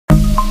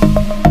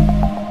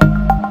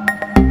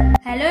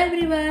Hello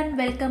everyone,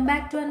 welcome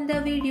back to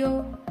another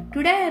video.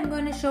 Today I am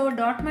going to show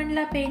Dot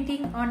Mandala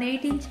painting on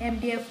 8-inch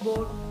MDF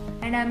board,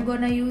 and I am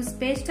going to use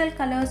pastel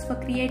colors for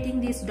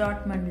creating this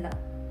Dot Mandala.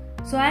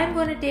 So I am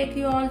going to take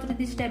you all through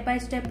the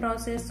step-by-step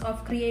process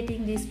of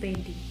creating this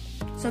painting.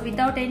 So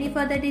without any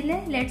further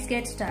delay, let's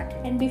get started.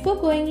 And before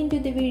going into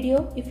the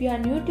video, if you are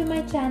new to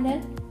my channel,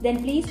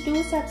 then please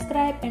do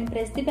subscribe and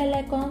press the bell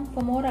icon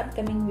for more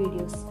upcoming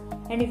videos.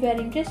 And if you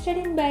are interested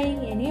in buying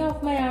any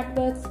of my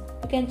artworks,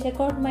 you can check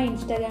out my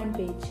Instagram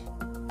page.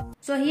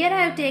 So here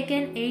I have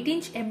taken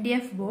 8-inch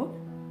MDF board,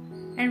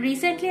 and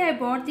recently I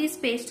bought these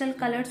pastel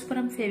colors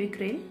from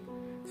Fevicryl.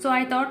 So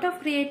I thought of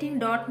creating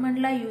Dot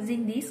Mandala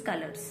using these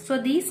colors. So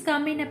these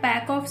come in a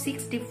pack of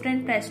 6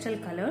 different pastel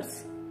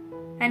colors.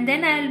 And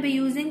then I will be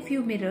using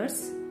few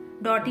mirrors,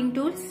 dotting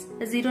tools,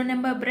 a 0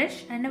 number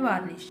brush and a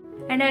varnish.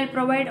 And I will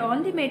provide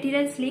all the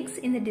materials links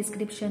in the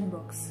description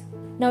box.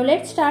 Now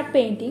let's start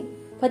painting.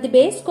 For the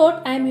base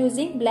coat I am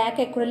using black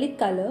acrylic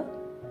color.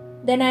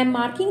 Then I am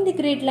marking the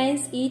grid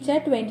lines each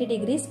at 20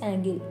 degrees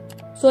angle.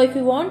 So if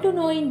you want to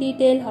know in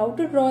detail how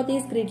to draw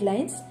these grid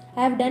lines,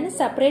 I have done a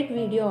separate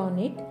video on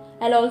it.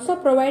 I'll also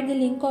provide the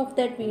link of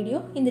that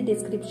video in the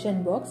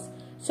description box.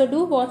 So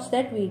do watch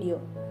that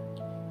video.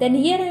 Then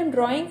here I am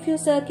drawing few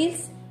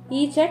circles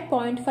each at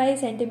 0.5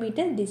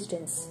 cm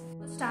distance.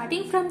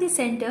 Starting from the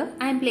center,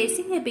 I am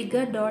placing a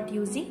bigger dot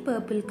using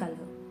purple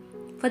color.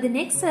 For the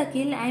next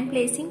circle, I am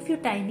placing few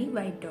tiny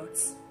white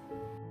dots.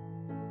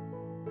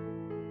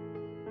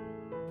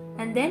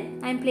 And then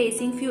I am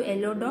placing few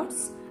yellow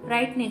dots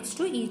right next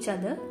to each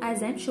other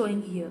as I am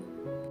showing here.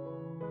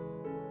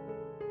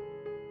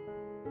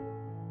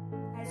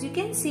 As you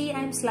can see,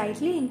 I am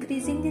slightly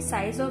increasing the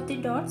size of the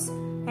dots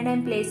and I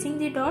am placing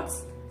the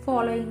dots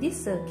following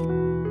this circle.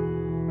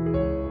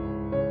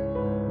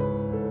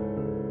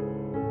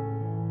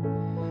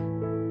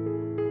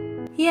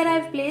 Here I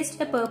have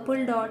placed a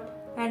purple dot,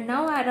 and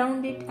now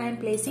around it I am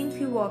placing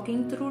few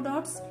walking through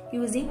dots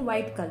using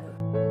white color.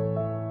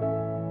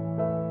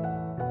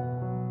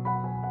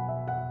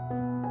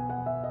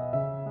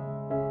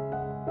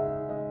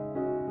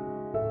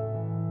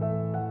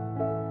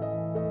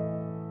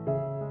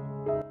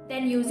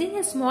 Then using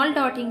a small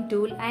dotting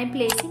tool, I am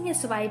placing a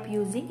swipe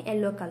using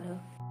yellow color.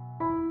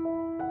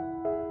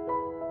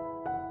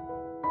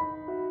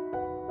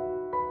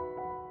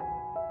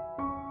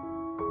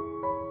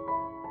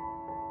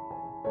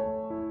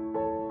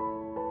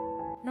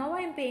 Now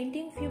I am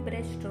painting few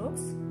brush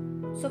strokes.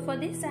 So for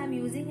this I am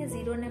using a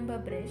 0 number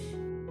brush.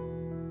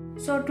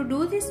 So to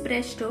do these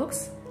brush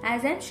strokes,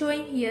 as I am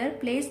showing here,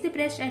 place the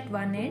brush at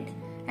one end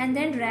and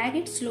then drag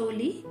it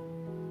slowly.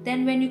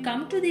 Then when you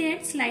come to the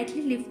end,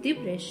 slightly lift the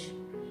brush.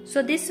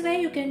 So this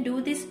way you can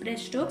do these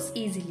brush strokes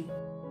easily.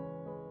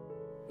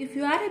 If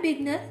you are a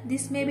beginner,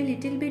 this may be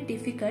little bit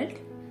difficult,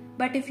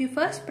 but if you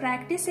first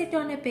practice it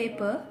on a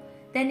paper,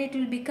 then it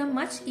will become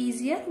much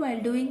easier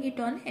while doing it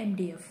on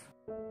MDF.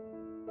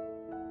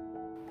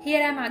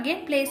 Here I am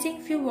again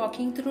placing few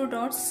walking through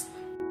dots.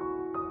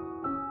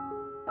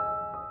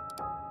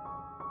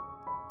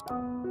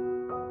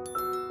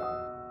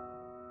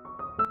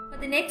 For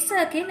the next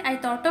circle, I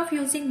thought of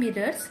using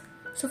mirrors.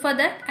 So for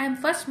that, I am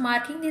first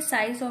marking the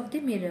size of the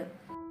mirror.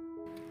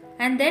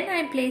 And then I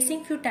am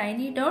placing few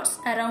tiny dots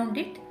around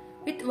it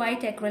with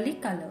white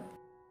acrylic color.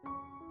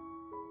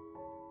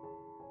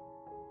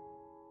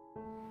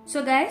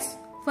 So guys,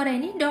 for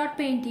any dot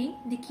painting,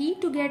 the key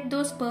to get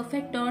those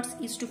perfect dots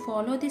is to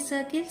follow the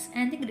circles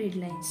and the grid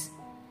lines.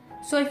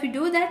 So if you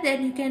do that,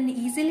 then you can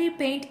easily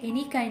paint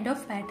any kind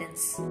of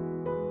patterns.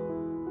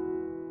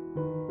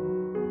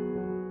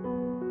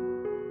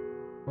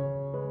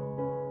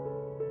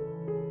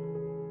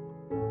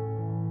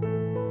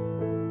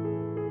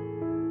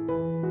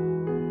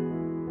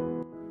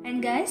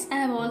 And guys, I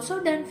have also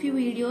done few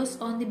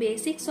videos on the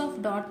basics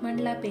of Dot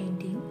Mandala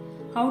painting,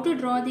 how to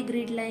draw the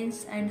grid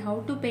lines and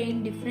how to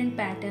paint different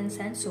patterns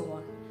and so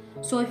on.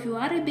 So if you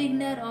are a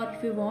beginner or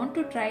if you want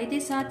to try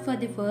this art for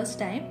the first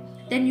time,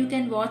 then you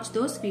can watch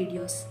those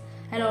videos.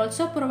 I'll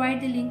also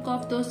provide the link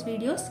of those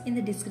videos in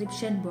the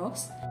description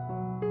box.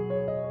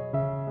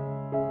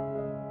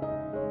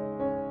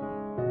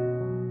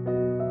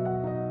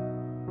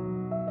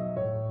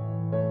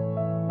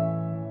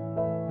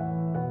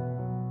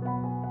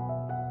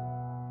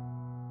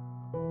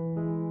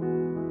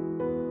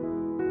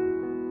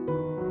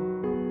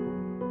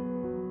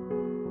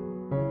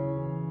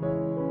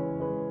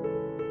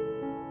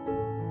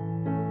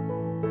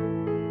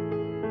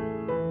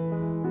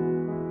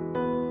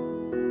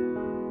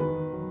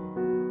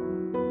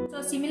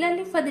 So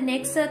similarly for the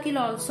next circle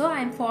also, I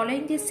am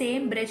following the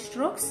same brush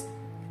strokes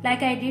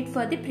like I did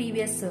for the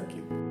previous circle.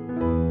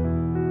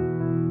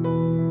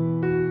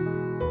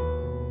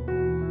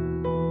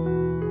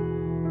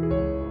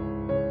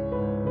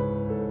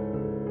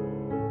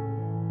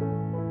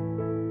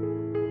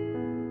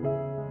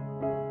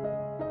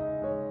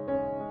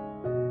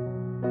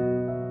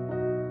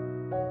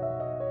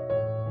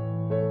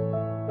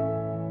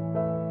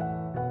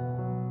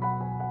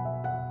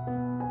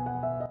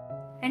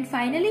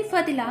 finally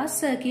for the last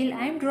circle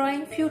I am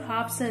drawing few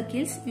half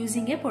circles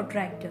using a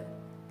protractor.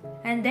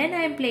 And then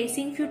I am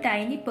placing few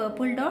tiny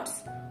purple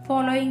dots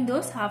following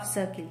those half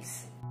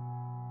circles.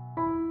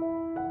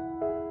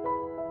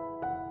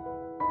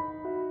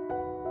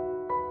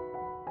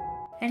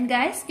 And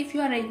guys, if you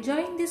are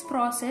enjoying this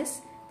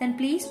process, then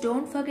please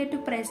don't forget to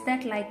press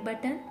that like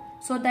button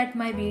so that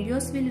my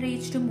videos will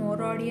reach to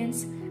more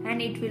audience,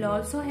 and it will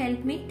also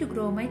help me to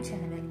grow my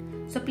channel.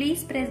 So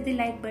please press the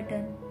like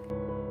button.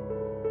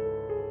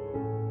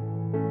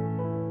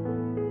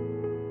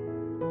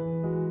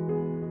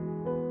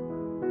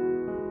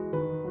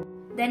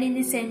 Then in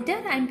the center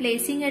I am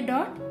placing a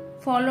dot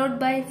followed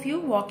by a few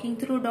walking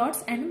through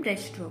dots and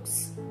brush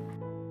strokes.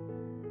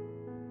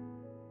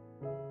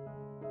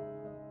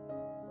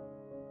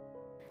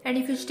 And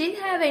if you still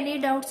have any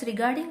doubts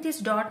regarding this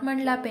Dot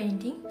Mandala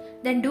painting,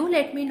 then do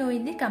let me know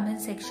in the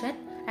comment section.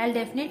 I'll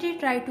definitely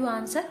try to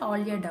answer all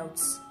your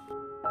doubts.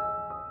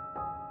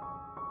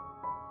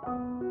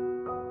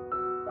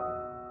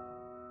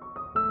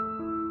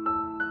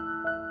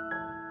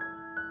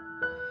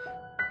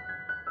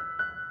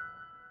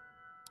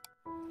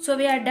 So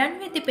we are done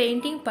with the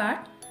painting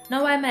part.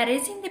 Now I am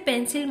erasing the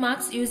pencil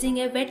marks using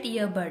a wet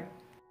earbud.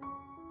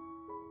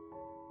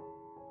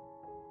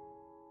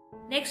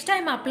 Next I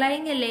am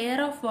applying a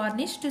layer of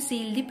varnish to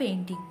seal the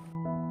painting.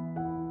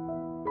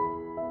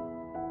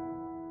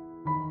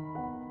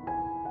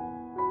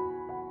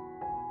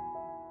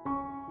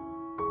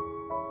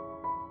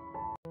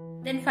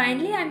 Then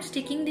finally I am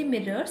sticking the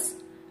mirrors.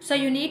 So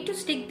you need to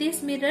stick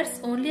these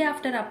mirrors only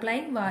after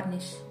applying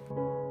varnish.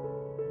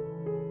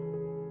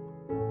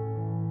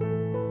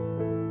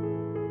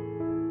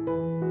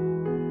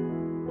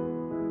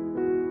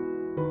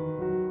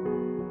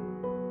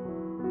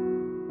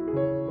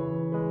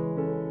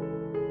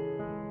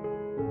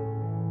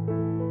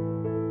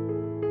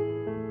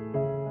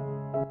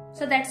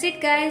 So that's it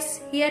guys,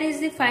 here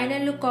is the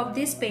final look of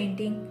this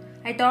painting.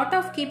 I thought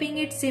of keeping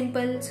it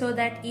simple so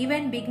that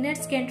even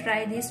beginners can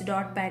try these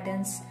dot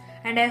patterns,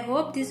 and I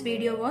hope this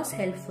video was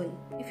helpful.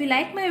 If you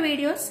like my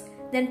videos,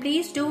 then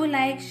please do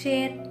like,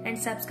 share and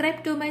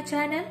subscribe to my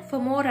channel for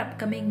more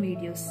upcoming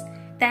videos.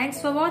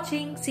 Thanks for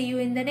watching, see you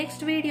in the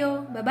next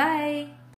video, bye bye.